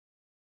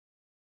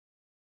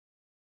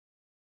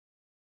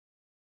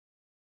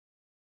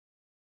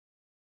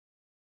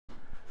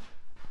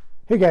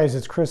Hey guys,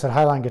 it's Chris at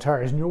Highline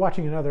Guitars, and you're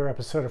watching another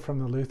episode of From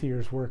the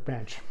Luthier's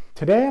Workbench.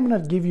 Today I'm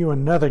going to give you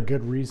another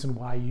good reason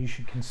why you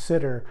should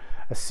consider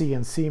a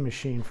CNC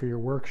machine for your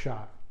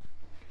workshop.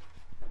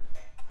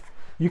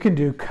 You can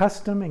do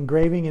custom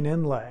engraving and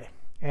inlay,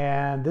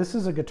 and this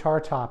is a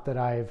guitar top that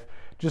I've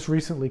just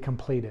recently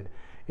completed.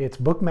 It's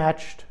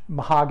book-matched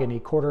mahogany,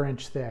 1/4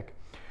 inch thick,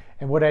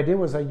 and what I did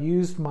was I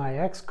used my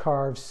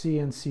X-Carve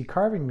CNC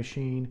carving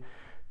machine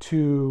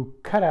to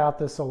cut out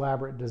this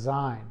elaborate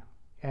design.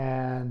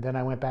 And then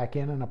I went back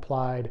in and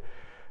applied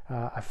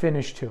a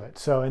finish to it.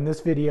 So in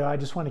this video, I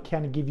just want to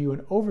kind of give you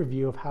an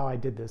overview of how I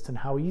did this and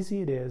how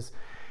easy it is,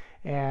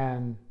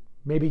 and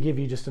maybe give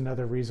you just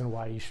another reason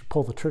why you should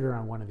pull the trigger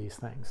on one of these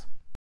things.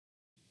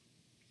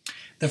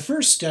 The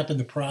first step in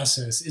the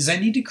process is I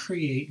need to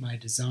create my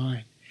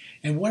design.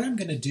 And what I'm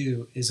going to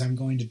do is I'm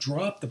going to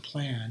draw up the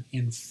plan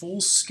in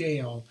full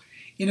scale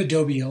in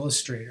Adobe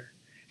Illustrator.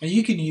 And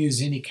you can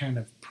use any kind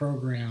of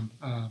program,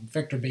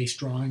 vector-based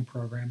drawing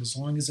program, as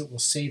long as it will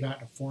save out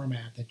in a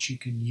format that you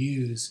can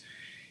use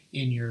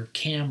in your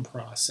CAM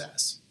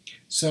process.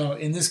 So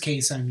in this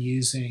case, I'm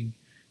using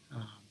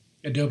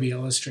Adobe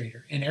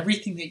Illustrator. And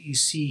everything that you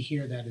see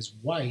here that is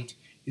white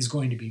is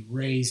going to be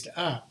raised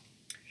up.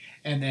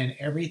 And then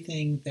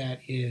everything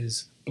that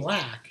is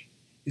black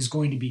is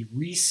going to be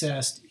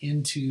recessed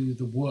into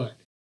the wood.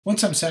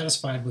 Once I'm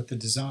satisfied with the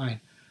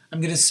design, I'm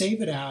going to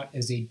save it out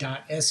as a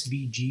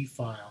 .svg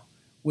file,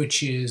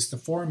 which is the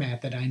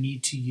format that I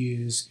need to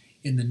use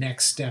in the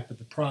next step of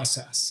the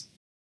process.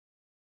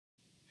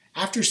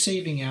 After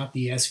saving out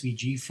the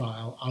SVG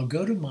file, I'll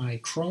go to my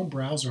Chrome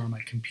browser on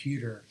my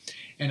computer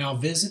and I'll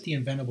visit the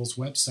Inventables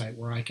website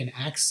where I can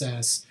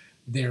access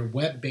their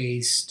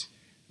web-based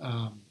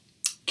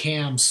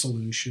CAM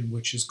solution,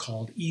 which is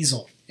called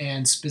Easel.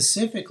 And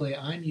specifically,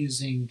 I'm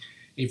using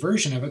a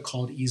version of it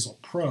called Easel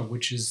Pro,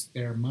 which is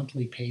their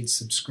monthly paid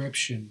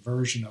subscription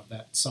version of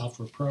that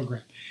software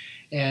program.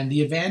 And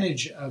the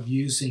advantage of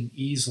using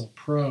Easel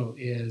Pro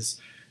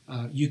is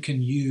you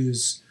can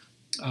use,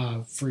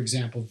 for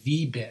example,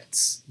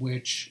 V-bits,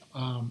 which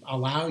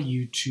allow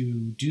you to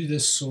do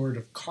this sort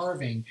of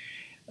carving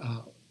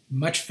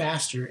much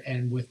faster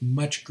and with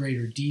much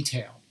greater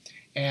detail.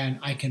 And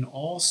I can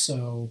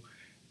also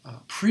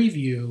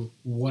preview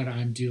what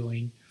I'm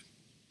doing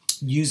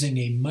using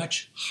a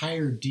much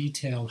higher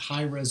detailed,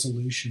 high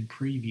resolution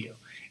preview.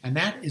 And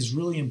that is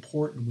really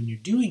important when you're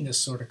doing this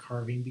sort of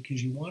carving,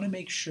 because you want to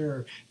make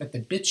sure that the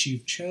bits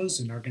you've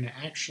chosen are going to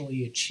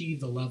actually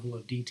achieve the level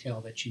of detail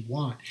that you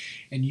want.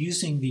 And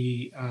using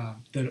the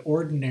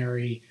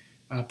ordinary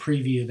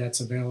preview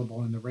that's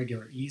available in the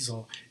regular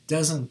easel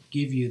doesn't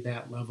give you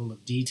that level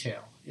of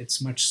detail.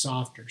 It's much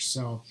softer,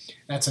 so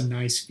that's a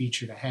nice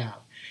feature to have.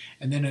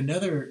 And then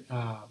another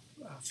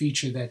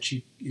feature that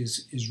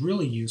is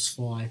really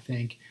useful, I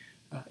think,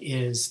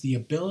 is the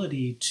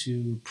ability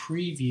to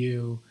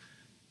preview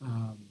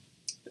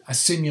a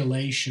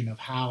simulation of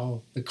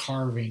how the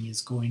carving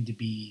is going to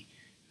be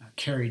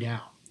carried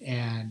out.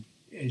 And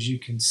as you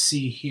can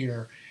see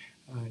here,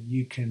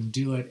 you can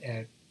do it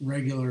at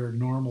regular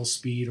normal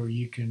speed, or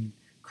you can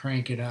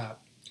crank it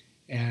up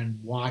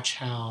and watch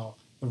how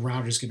the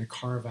router is going to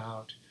carve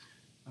out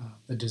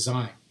the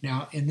design.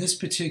 Now, in this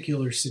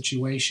particular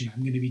situation,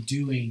 I'm going to be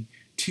doing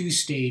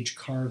two-stage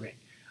carving.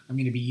 I'm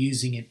going to be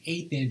using an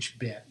 1/8 inch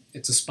bit.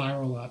 It's a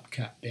spiral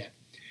upcut bit,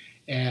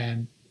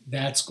 and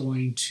that's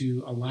going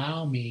to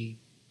allow me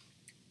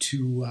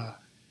to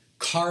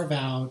carve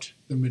out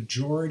the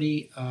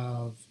majority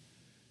of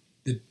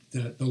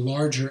the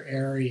larger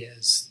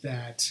areas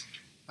that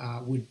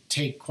would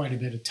take quite a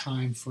bit of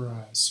time for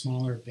a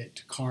smaller bit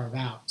to carve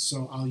out.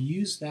 So I'll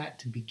use that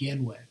to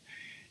begin with,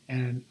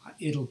 and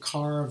it'll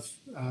carve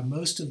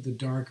most of the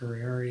darker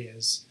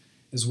areas,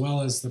 as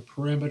well as the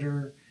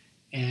perimeter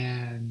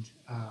and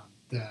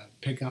the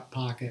pickup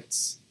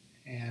pockets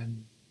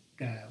and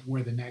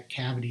where the neck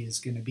cavity is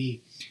going to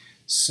be.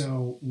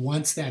 So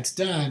once that's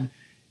done,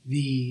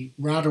 the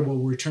router will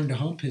return to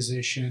home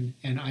position,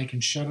 and I can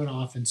shut it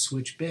off and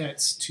switch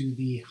bits to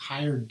the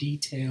higher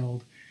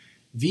detailed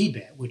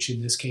V-bit, which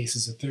in this case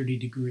is a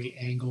 30-degree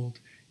angled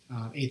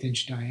 1/8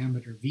 inch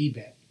diameter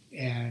V-bit.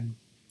 And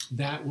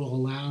that will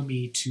allow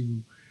me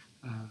to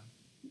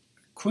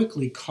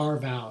quickly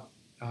carve out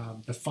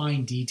the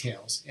fine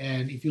details.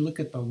 And if you look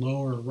at the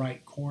lower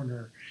right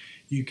corner,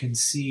 you can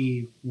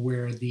see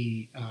where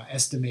the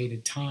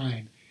estimated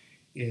time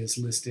is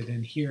listed.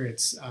 And here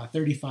it's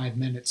 35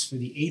 minutes for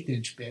the 1/8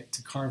 inch bit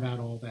to carve out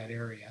all that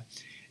area,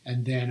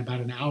 and then about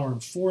 1 hour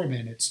and 4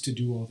 minutes to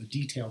do all the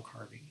detail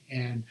carving.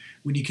 And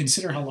when you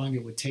consider how long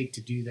it would take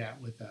to do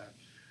that with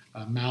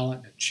a mallet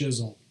and a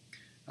chisel,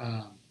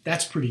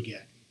 that's pretty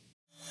good.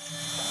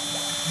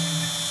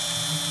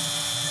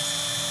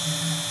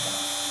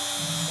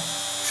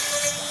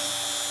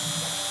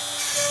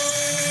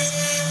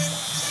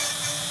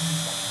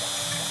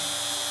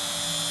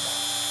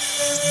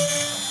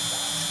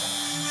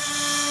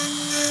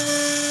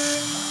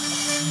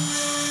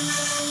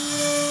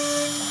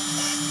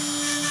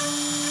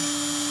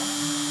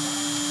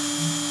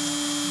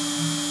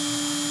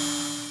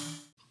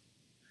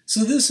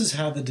 So this is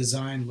how the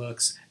design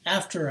looks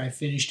after I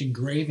finished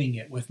engraving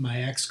it with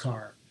my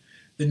X-Carve.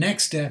 The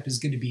next step is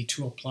going to be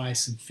to apply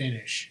some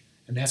finish,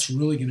 and that's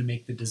really going to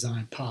make the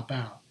design pop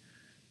out.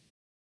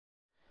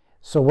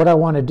 So what I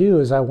want to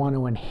do is I want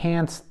to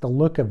enhance the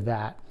look of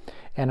that,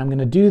 and I'm going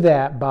to do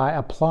that by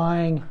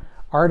applying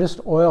artist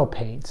oil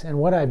paints. And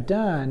what I've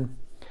done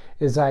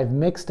is I've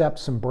mixed up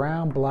some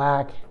brown,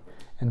 black,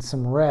 and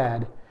some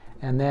red,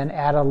 and then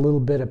add a little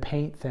bit of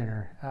paint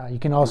thinner. You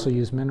can also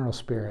use mineral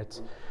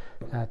spirits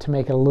to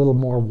make it a little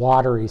more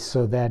watery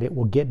so that it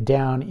will get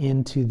down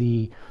into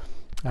the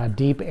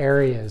deep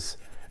areas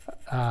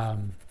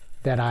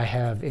that I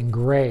have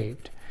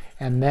engraved.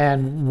 And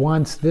then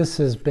once this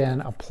has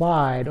been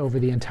applied over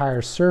the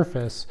entire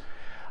surface,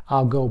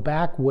 I'll go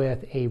back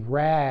with a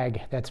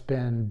rag that's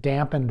been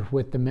dampened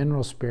with the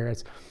mineral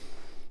spirits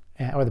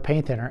or the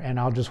paint thinner, and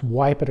I'll just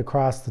wipe it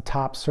across the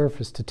top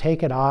surface to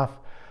take it off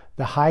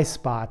the high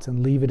spots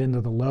and leave it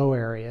into the low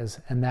areas,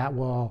 and that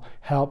will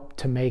help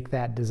to make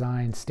that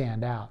design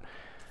stand out.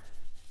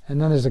 And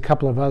then there's a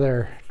couple of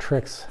other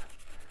tricks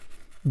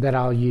that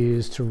I'll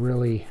use to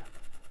really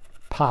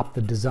pop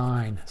the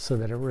design so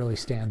that it really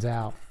stands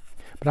out.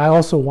 But I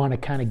also want to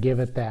kind of give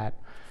it that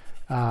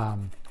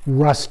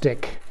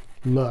rustic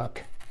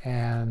look,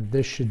 and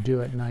this should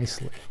do it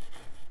nicely.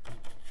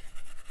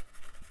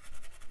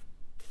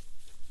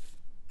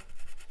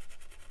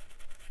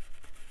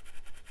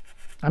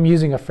 I'm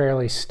using a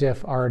fairly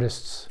stiff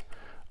artist's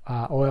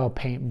oil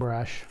paint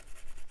brush.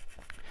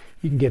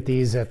 You can get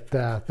these at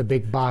the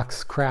big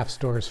box craft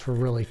stores for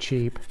really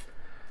cheap.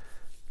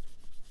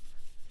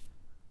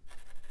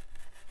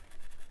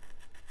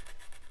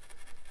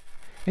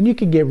 And you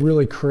can get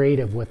really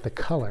creative with the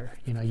color.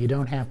 You know, you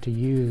don't have to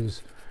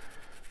use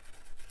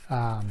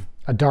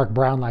a dark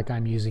brown like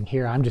I'm using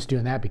here. I'm just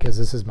doing that because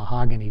this is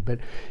mahogany. But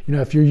you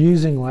know, if you're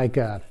using like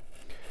a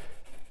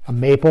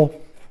maple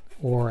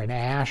or an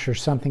ash or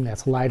something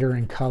that's lighter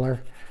in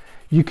color,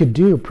 you could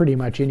do pretty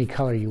much any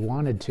color you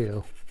wanted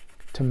to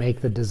make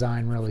the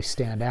design really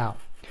stand out.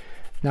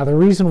 Now the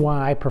reason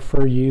why I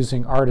prefer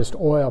using artist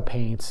oil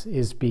paints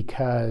is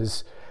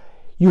because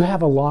you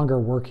have a longer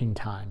working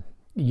time.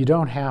 You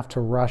don't have to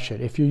rush it.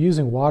 If you're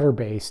using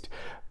water-based,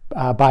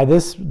 by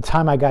this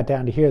time I got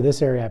down to here,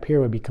 this area up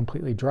here would be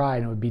completely dry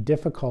and it would be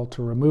difficult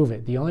to remove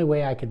it. The only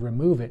way I could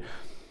remove it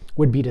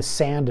would be to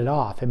sand it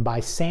off, and by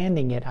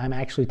sanding it I'm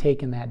actually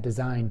taking that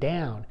design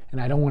down, and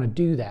I don't want to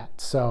do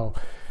that. So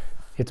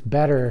it's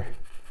better,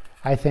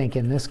 I think,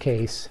 in this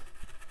case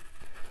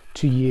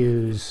to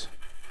use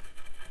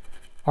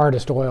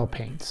artist oil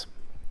paints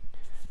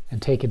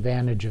and take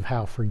advantage of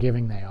how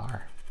forgiving they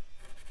are.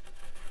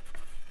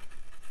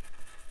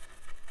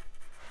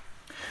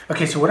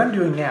 Okay, so what I'm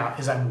doing now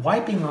is I'm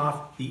wiping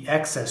off the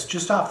excess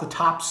just off the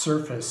top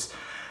surface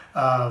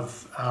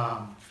of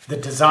the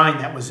design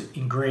that was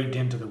engraved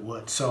into the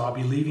wood. So I'll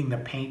be leaving the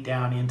paint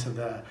down into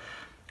the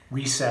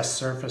recessed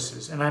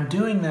surfaces. And I'm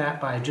doing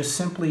that by just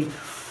simply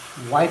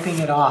wiping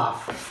it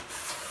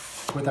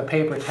off with a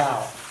paper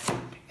towel.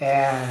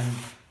 And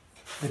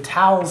the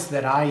towels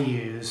that I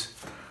use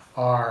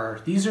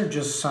these are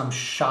just some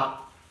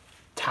shop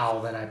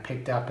towel that I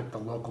picked up at the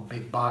local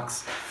big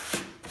box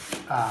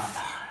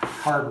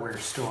hardware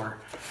store.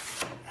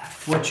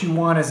 What you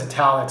want is a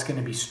towel that's going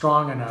to be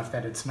strong enough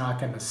that it's not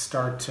going to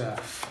start to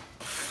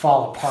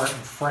fall apart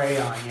and fray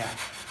on you,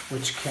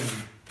 which can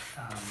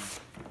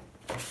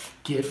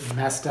get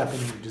messed up in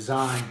your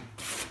design.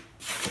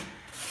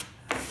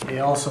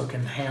 They also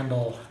can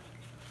handle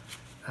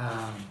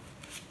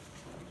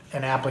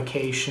an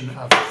application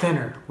of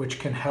thinner, which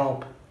can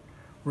help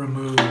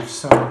remove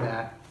some of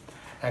that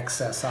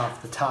excess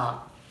off the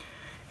top.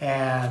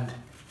 And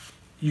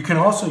you can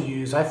also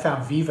use, I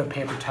found Viva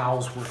paper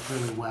towels work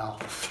really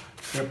well.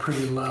 They're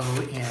pretty low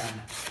in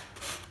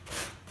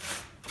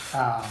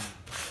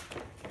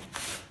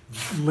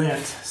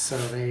lint, so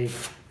they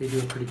do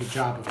a pretty good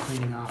job of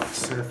cleaning off the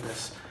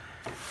surface.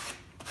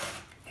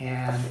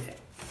 And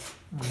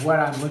what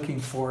I'm looking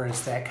for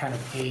is that kind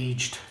of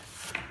aged,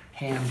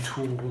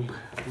 hand-tooled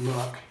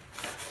look.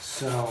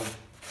 So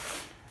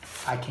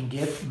I can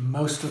get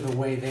most of the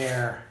way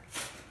there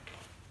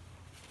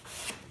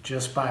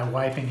just by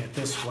wiping it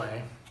this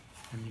way,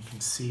 and you can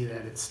see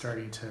that it's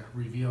starting to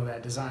reveal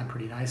that design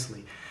pretty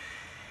nicely.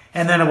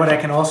 And then what I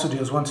can also do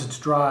is, once it's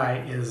dry,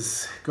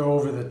 is go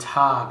over the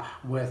top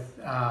with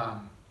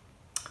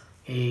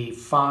a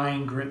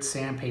fine grit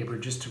sandpaper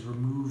just to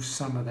remove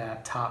some of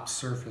that top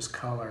surface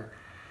color,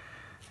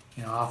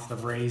 you know, off the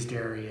raised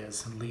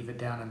areas, and leave it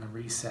down in the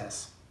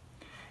recess.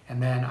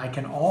 And then I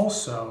can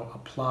also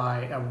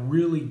apply a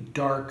really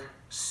dark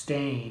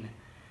stain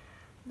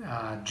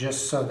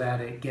just so that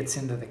it gets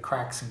into the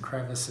cracks and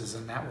crevices,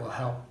 and that will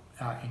help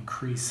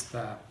increase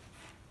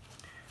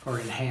or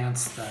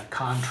enhance the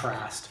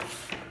contrast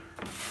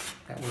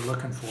that we're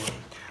looking for.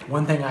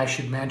 One thing I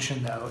should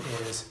mention though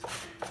is,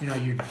 you know,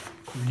 you're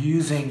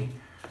using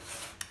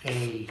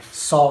a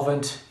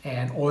solvent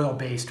and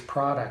oil-based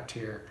product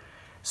here,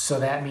 so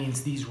that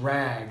means these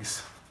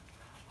rags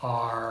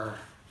are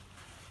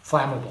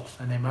flammable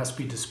and they must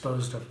be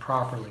disposed of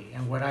properly.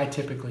 And what I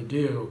typically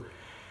do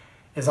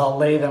is I'll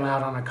lay them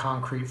out on a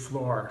concrete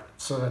floor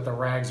so that the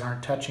rags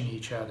aren't touching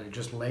each other.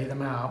 Just lay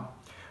them out,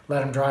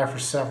 let them dry for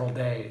several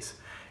days.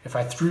 If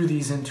I threw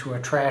these into a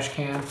trash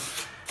can,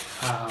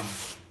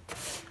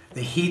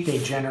 the heat they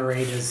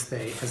generate as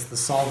the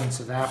solvents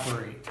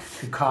evaporate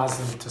could cause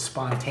them to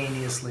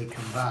spontaneously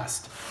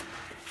combust.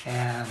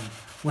 And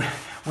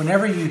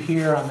whenever you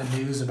hear on the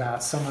news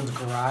about someone's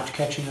garage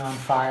catching on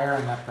fire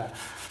and that the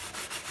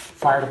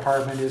fire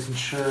department isn't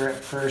sure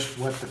at first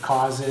what the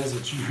cause is,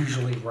 it's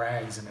usually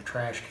rags in a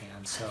trash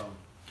can. So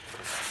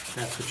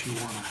that's what you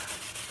want to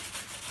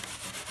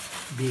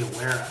be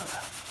aware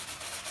of.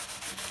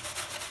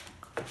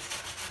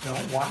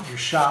 Don't want your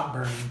shop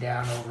burning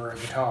down over a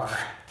guitar.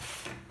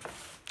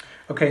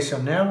 Okay,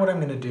 so now what I'm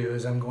going to do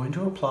is I'm going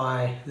to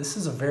apply, this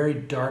is a very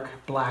dark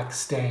black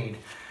stain.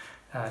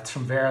 It's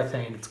from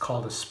Varathane, it's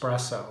called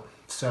Espresso.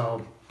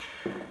 So,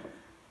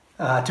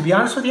 to be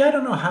honest with you, I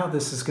don't know how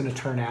this is going to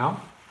turn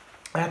out.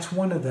 That's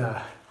one of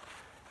the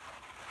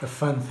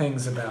fun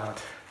things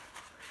about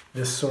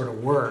this sort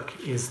of work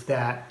is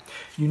that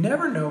you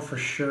never know for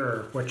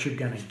sure what you're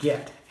going to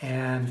get.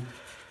 And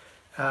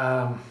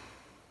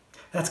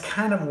that's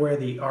kind of where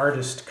the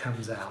artist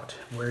comes out,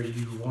 where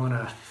you want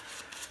to,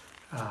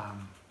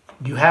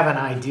 you have an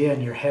idea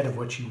in your head of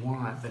what you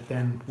want, but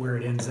then where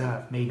it ends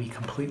up may be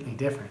completely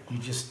different. You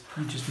just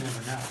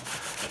never know.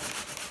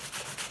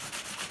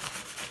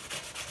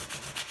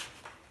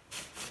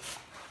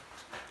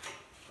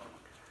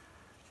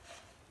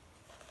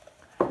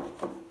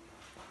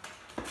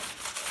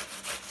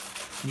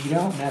 You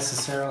don't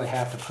necessarily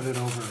have to put it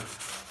over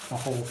the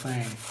whole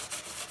thing,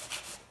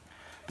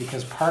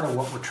 because part of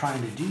what we're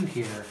trying to do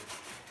here,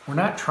 we're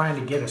not trying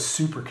to get a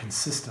super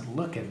consistent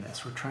look in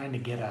this. We're trying to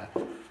get a,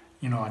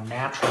 a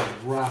natural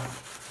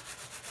rough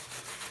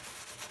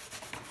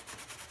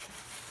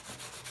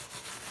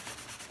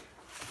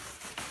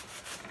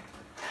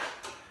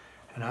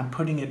and I'm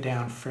putting it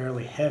down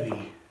fairly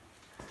heavy.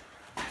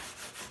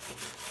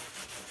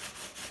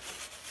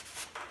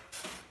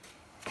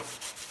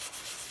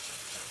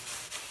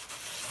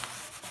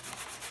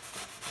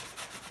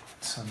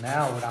 So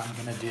now what I'm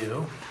going to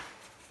do,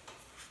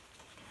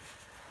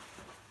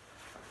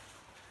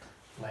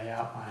 lay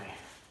out my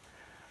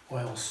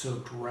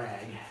oil-soaked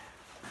rag,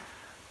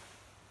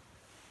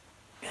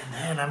 and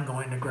then I'm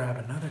going to grab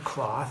another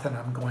cloth and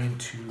I'm going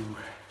to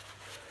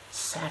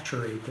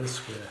saturate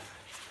this with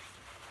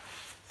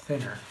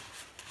thinner.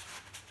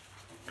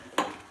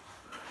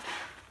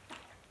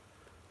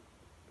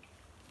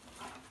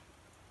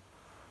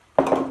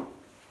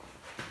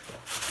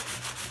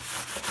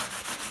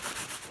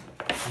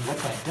 And what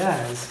that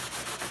does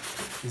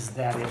is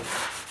that it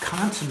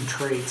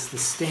concentrates the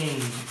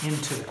stain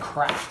into the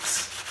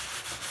cracks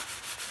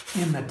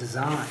in the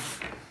design.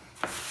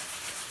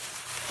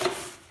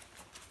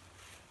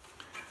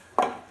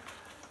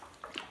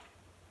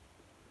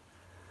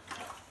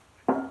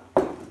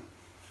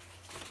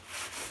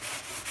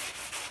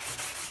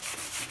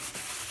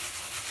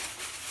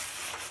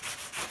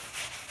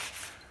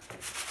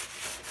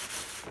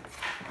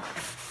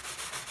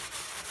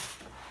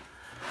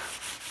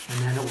 And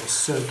then it will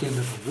soak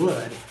into the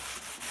wood.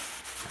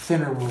 The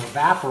thinner will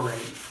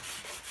evaporate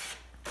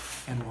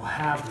and we'll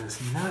have this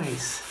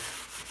nice,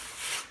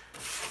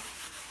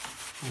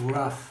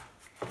 rough,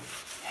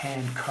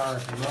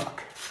 hand-carved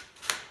look.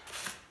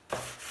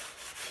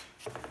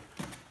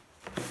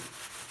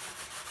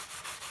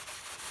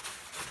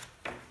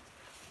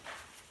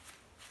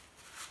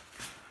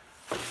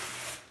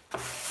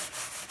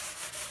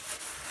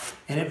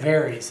 And it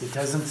varies. It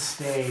doesn't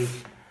stay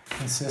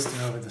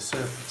consistent over the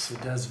surface.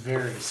 It does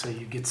vary. So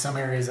you get some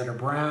areas that are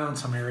brown,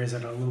 some areas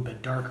that are a little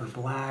bit darker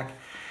black,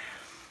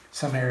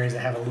 some areas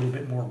that have a little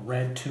bit more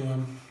red to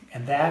them.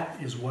 And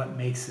that is what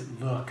makes it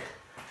look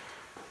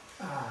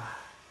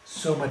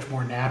so much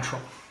more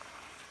natural.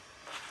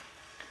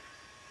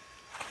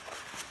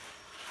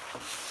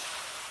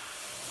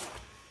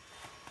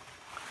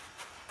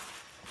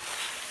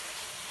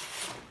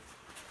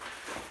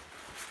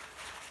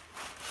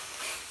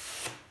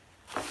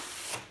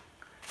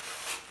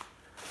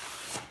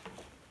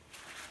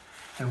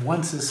 And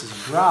once this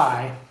is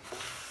dry,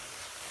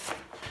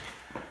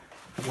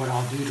 what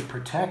I'll do to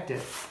protect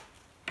it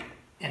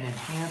and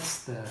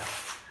enhance the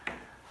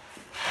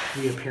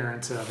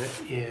appearance of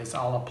it is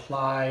I'll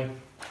apply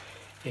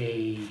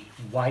a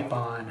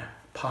wipe-on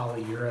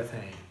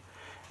polyurethane.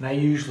 And I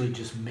usually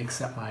just mix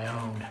up my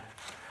own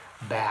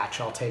batch.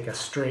 I'll take a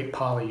straight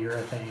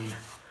polyurethane,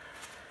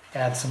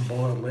 add some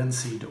boiled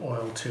linseed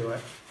oil to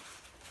it,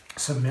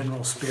 some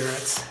mineral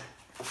spirits,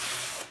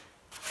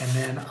 and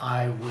then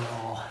I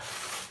will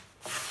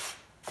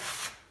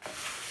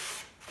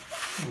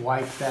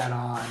wipe that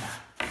on,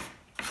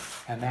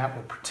 and that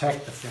will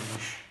protect the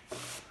finish.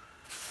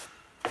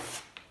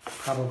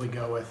 Probably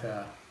go with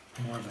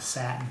more of a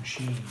satin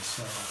sheen.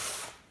 So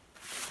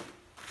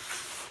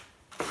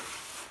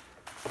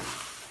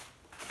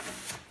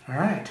all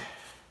right,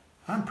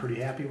 I'm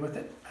pretty happy with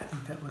it. I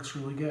think that looks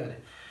really good.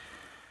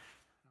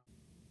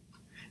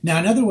 Now,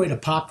 another way to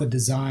pop the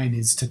design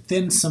is to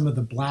thin some of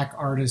the black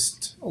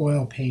artist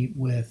oil paint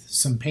with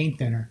some paint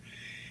thinner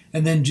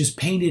and then just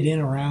paint it in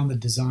around the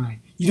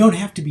design. You don't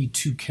have to be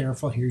too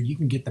careful here. You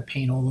can get the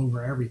paint all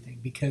over everything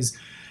because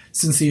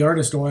since the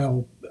artist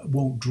oil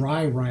won't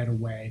dry right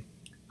away,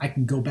 I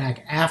can go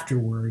back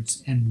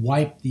afterwards and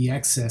wipe the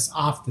excess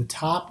off the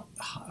top,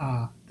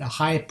 the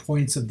high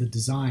points of the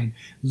design,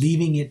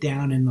 leaving it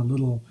down in the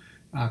little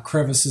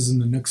crevices and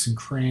the nooks and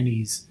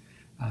crannies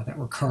that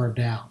were carved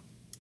out.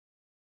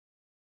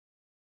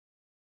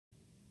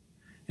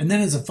 And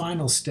then as a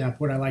final step,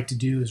 what I like to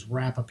do is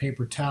wrap a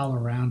paper towel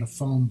around a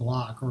foam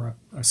block, or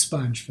a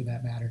sponge for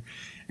that matter,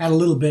 add a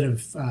little bit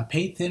of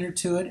paint thinner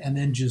to it, and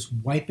then just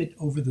wipe it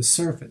over the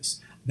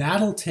surface.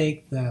 That'll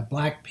take the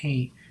black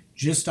paint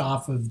just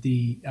off of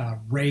the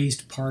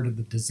raised part of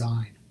the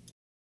design.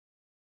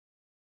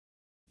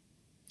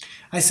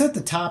 I set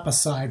the top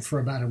aside for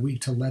about a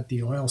week to let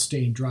the oil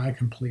stain dry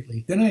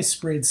completely. Then I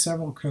sprayed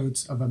several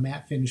coats of a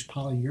matte finish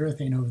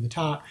polyurethane over the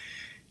top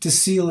to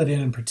seal it in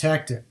and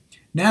protect it.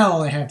 Now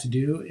all I have to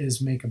do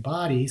is make a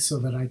body so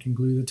that I can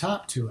glue the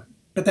top to it.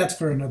 But that's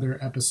for another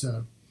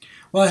episode.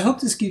 Well, I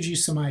hope this gives you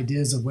some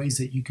ideas of ways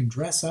that you can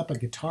dress up a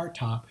guitar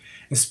top,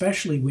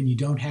 especially when you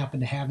don't happen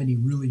to have any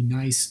really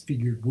nice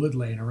figured wood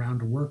laying around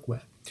to work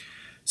with.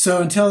 So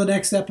until the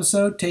next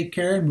episode, take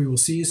care and we will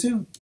see you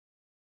soon.